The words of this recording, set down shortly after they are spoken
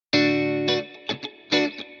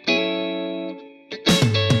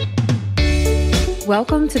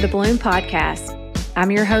Welcome to the Bloom Podcast.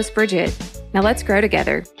 I'm your host, Bridget. Now let's grow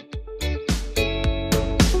together.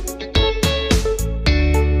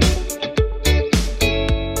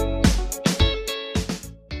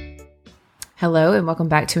 Hello, and welcome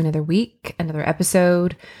back to another week, another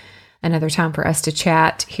episode, another time for us to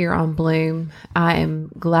chat here on Bloom. I am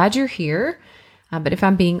glad you're here, but if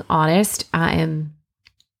I'm being honest, I am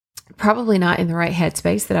probably not in the right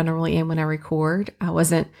headspace that I normally am when I record. I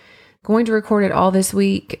wasn't going to record it all this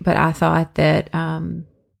week, but I thought that I'm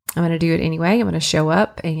going to do it anyway. I'm going to show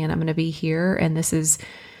up and I'm going to be here. And this is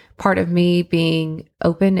part of me being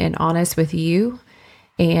open and honest with you.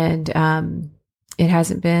 And it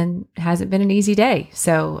hasn't been an easy day.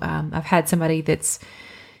 So I've had somebody that's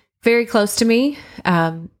very close to me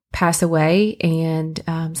pass away, and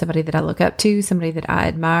somebody that I look up to, somebody that I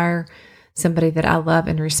admire, somebody that I love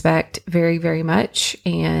and respect very, very much.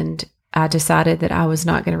 And I decided that I was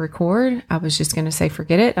not going to record. I was just going to say,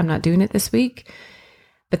 forget it. I'm not doing it this week.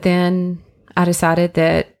 But then I decided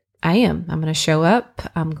that I'm going to show up.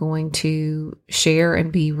 I'm going to share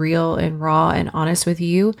and be real and raw and honest with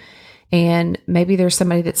you. And maybe there's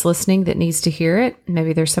somebody that's listening that needs to hear it.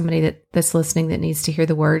 Maybe there's somebody that's listening that needs to hear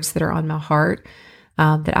the words that are on my heart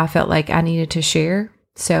that I felt like I needed to share.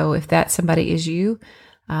 So if that somebody is you,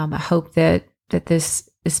 I hope that this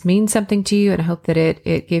means something to you, and I hope that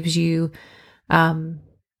it gives you maybe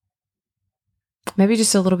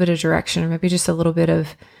just a little bit of direction, or maybe just a little bit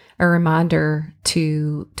of a reminder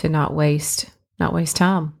to not waste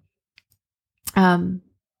time.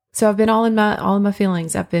 So I've been all in my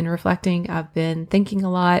feelings. I've been reflecting. I've been thinking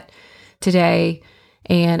a lot today,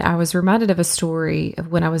 and I was reminded of a story of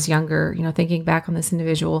when I was younger, thinking back on this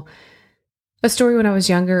individual. A story when I was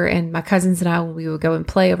younger, and my cousins and I, we would go and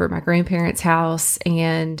play over at my grandparents' house,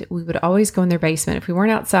 and we would always go in their basement. If we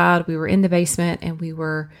weren't outside, we were in the basement, and we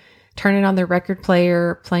were turning on their record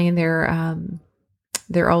player, playing their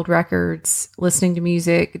old records, listening to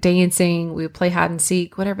music, dancing. We would play hide and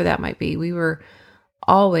seek, whatever that might be. We were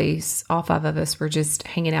always, all five of us were just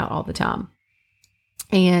hanging out all the time.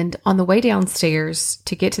 And on the way downstairs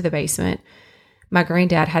to get to the basement, my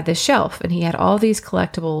granddad had this shelf, and he had all these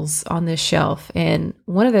collectibles on this shelf. And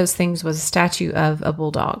one of those things was a statue of a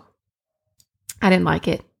bulldog. I didn't like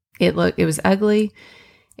it. It was ugly.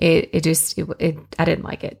 I didn't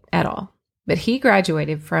like it at all. But he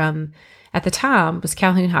graduated from, at the time, was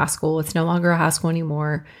Calhoun High School. It's no longer a high school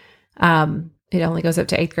anymore. It only goes up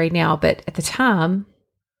to 8th grade now. But at the time,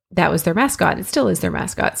 that was their mascot. It still is their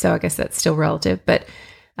mascot. So I guess that's still relative. But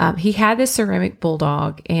he had this ceramic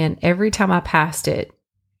bulldog, and every time I passed it,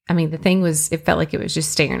 it felt like it was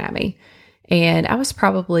just staring at me. And I was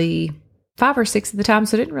probably 5 or 6 at the time,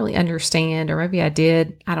 so I didn't really understand, or maybe I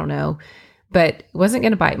did, I don't know, but it wasn't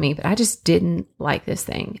going to bite me, but I just didn't like this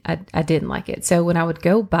thing. I didn't like it. So when I would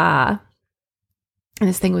go by and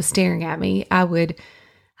this thing was staring at me, I would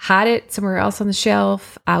hide it somewhere else on the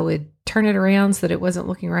shelf. I would turn it around so that it wasn't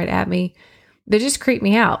looking right at me. But it just creeped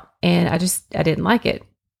me out, and I didn't like it.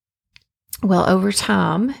 Well, over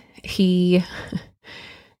time, he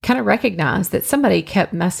kind of recognized that somebody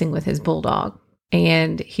kept messing with his bulldog,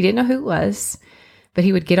 and he didn't know who it was, but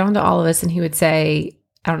he would get on to all of us and he would say,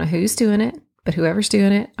 I don't know who's doing it, but whoever's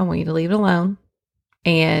doing it, I want you to leave it alone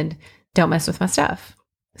and don't mess with my stuff.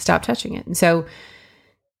 Stop touching it. And so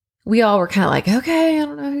we all were kind of like, okay, I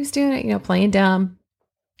don't know who's doing it, playing dumb,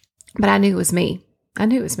 but I knew it was me. I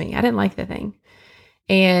didn't like the thing.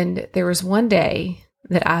 And there was one day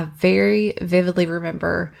that I very vividly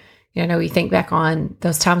remember. I know you think back on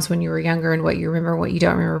those times when you were younger and what you remember, what you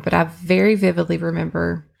don't remember, but I very vividly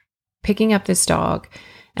remember picking up this dog,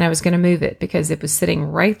 and I was going to move it because it was sitting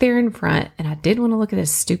right there in front, and I didn't want to look at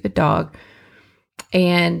this stupid dog.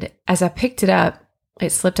 And as I picked it up, it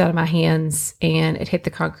slipped out of my hands and it hit the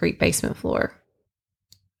concrete basement floor.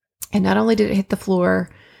 And not only did it hit the floor,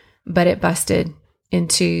 but it busted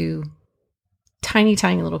into tiny,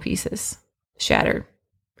 tiny little pieces, shattered.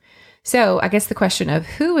 So I guess the question of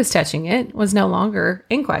who was touching it was no longer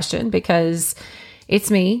in question, because it's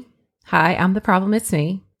me. Hi, I'm the problem. It's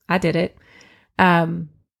me. I did it.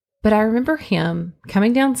 But I remember him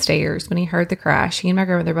coming downstairs when he heard the crash. He and my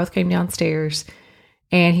grandmother both came downstairs,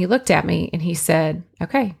 and he looked at me and he said,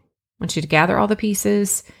 okay, I want you to gather all the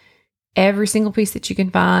pieces, every single piece that you can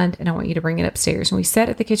find, and I want you to bring it upstairs. And we sat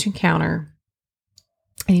at the kitchen counter,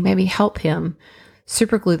 and he made me help him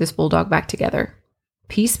super glue this bulldog back together,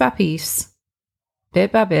 piece by piece,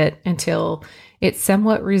 bit by bit, until it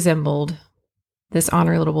somewhat resembled this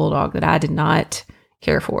ornery little bulldog that I did not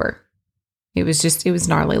care for. It was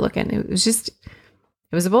gnarly looking. It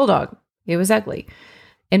was a bulldog. It was ugly,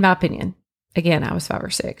 in my opinion. Again, I was 5 or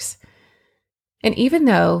 6. And even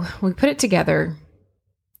though we put it together,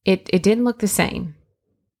 it didn't look the same,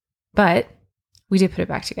 but we did put it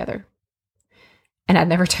back together. And I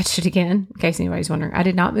never touched it again, in case anybody's wondering. I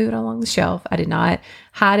did not move it along the shelf. I did not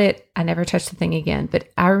hide it. I never touched the thing again. But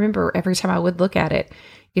I remember every time I would look at it,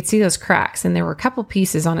 you could see those cracks. And there were a couple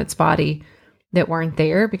pieces on its body that weren't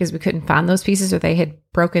there because we couldn't find those pieces, or they had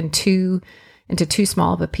broken into too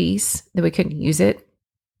small of a piece that we couldn't use it.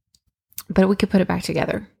 But we could put it back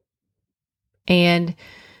together. And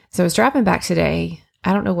so I was driving back today.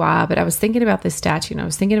 I don't know why, but I was thinking about this statue, and I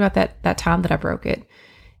was thinking about that time that I broke it.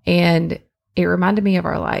 And it reminded me of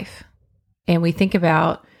our life. And we think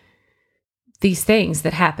about these things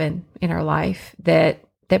that happen in our life that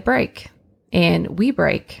break, and we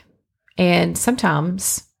break. And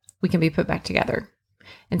sometimes we can be put back together.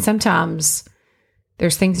 And sometimes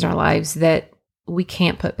there's things in our lives that we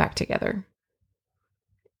can't put back together.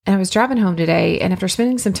 And I was driving home today, and after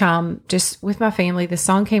spending some time just with my family, this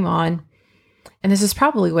song came on. And this is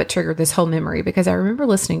probably what triggered this whole memory, because I remember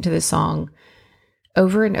listening to this song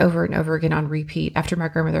over and over and over again on repeat after my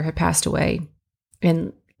grandmother had passed away.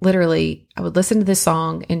 And literally, I would listen to this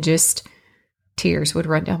song and just tears would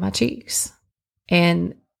run down my cheeks.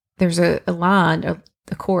 And there's a line,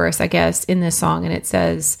 a chorus, I guess, in this song, and it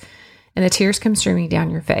says, "And the tears come streaming down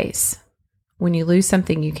your face when you lose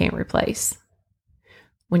something you can't replace.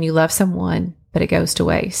 When you love someone, but it goes to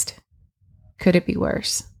waste. Could it be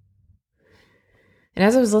worse?" And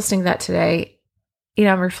as I was listening to that today,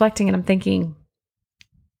 I'm reflecting and I'm thinking,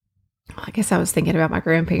 I guess I was thinking about my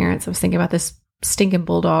grandparents. I was thinking about this stinking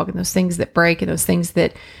bulldog and those things that break and those things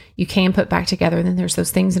that you can put back together. And then there's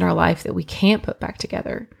those things in our life that we can't put back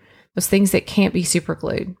together. Those things that can't be super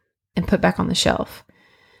glued and put back on the shelf.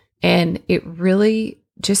 And it really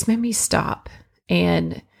just made me stop.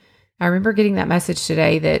 And I remember getting that message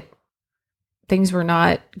today that things were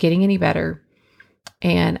not getting any better.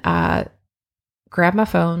 And I grabbed my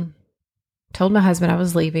phone, told my husband I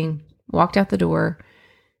was leaving, walked out the door,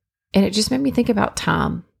 and it just made me think about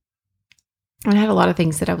time. And I had a lot of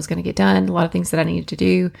things that I was going to get done, a lot of things that I needed to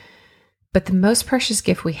do. But the most precious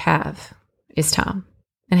gift we have is time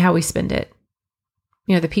and how we spend it.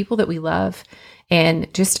 The people that we love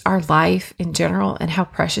and just our life in general and how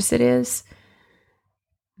precious it is.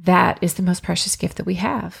 That is the most precious gift that we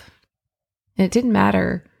have. And it didn't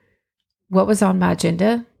matter what was on my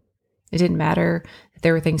agenda. It didn't matter that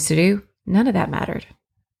there were things to do. None of that mattered.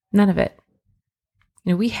 None of it.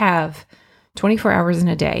 We have 24 hours in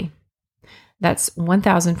a day. That's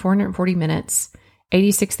 1,440 minutes,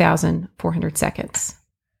 86,400 seconds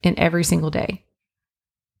in every single day.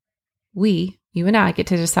 You and I, get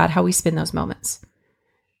to decide how we spend those moments.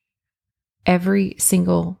 Every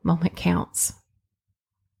single moment counts.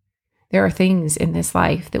 There are things in this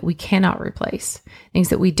life that we cannot replace, things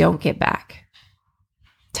that we don't get back.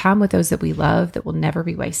 Time with those that we love that will never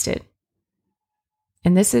be wasted.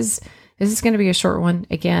 And this is going to be a short one.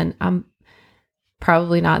 Again, I'm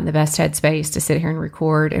probably not in the best headspace to sit here and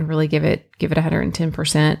record and really give it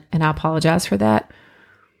 110%. And I apologize for that.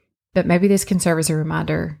 But maybe this can serve as a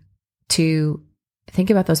reminder to think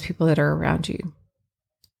about those people that are around you.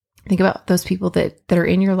 Think about those people that are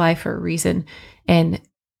in your life for a reason. And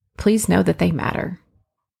please know that they matter.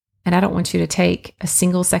 And I don't want you to take a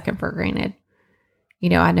single second for granted.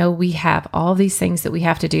 I know we have all these things that we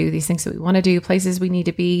have to do, these things that we want to do, places we need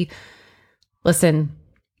to be. Listen,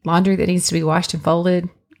 laundry that needs to be washed and folded,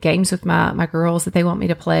 games with my girls that they want me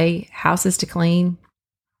to play, houses to clean,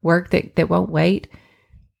 work that won't wait.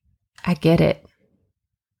 I get it.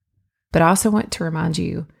 But I also want to remind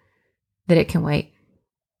you that it can wait.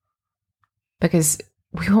 Because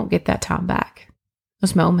we won't get that time back.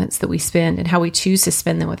 Those moments that we spend and how we choose to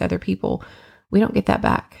spend them with other people, we don't get that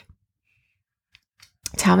back.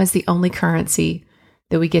 Time is the only currency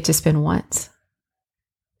that we get to spend once.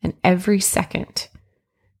 And every second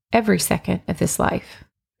of this life,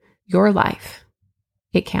 your life,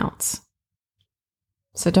 it counts.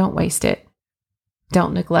 So don't waste it.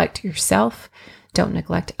 Don't neglect yourself. Don't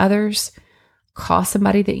neglect others. Call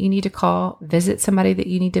somebody that you need to call. Visit somebody that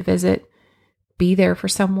you need to visit. Be there for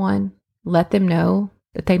someone. Let them know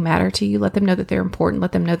that they matter to you. Let them know that they're important.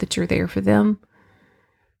 Let them know that you're there for them.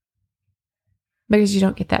 Because you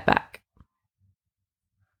don't get that back.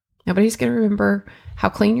 Nobody's going to remember how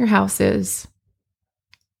clean your house is,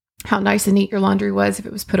 how nice and neat your laundry was if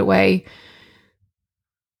it was put away.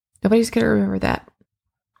 Nobody's going to remember that.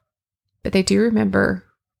 But they do remember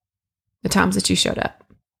the times that you showed up.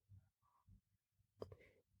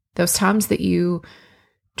 Those times that you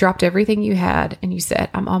dropped everything you had and you said,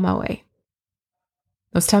 "I'm on my way."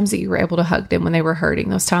 Those times that you were able to hug them when they were hurting.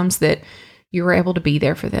 Those times that you were able to be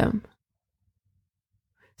there for them.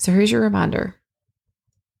 So here's your reminder.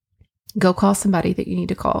 Go call somebody that you need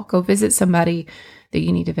to call. Go visit somebody that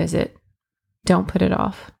you need to visit. Don't put it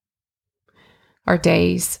off. Our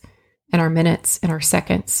days and our minutes and our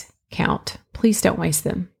seconds count. Please don't waste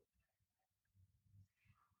them.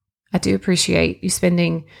 I do appreciate you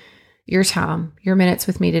spending your time, your minutes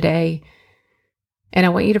with me today. And I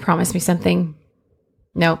want you to promise me something.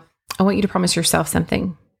 No, I want you to promise yourself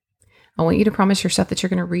something. I want you to promise yourself that you're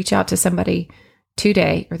going to reach out to somebody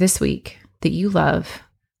today or this week that you love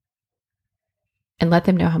and let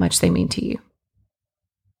them know how much they mean to you.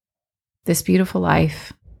 This beautiful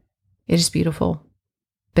life, it is beautiful,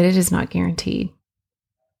 but it is not guaranteed.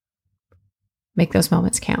 Make those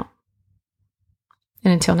moments count.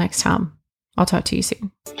 And until next time, I'll talk to you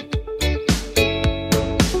soon.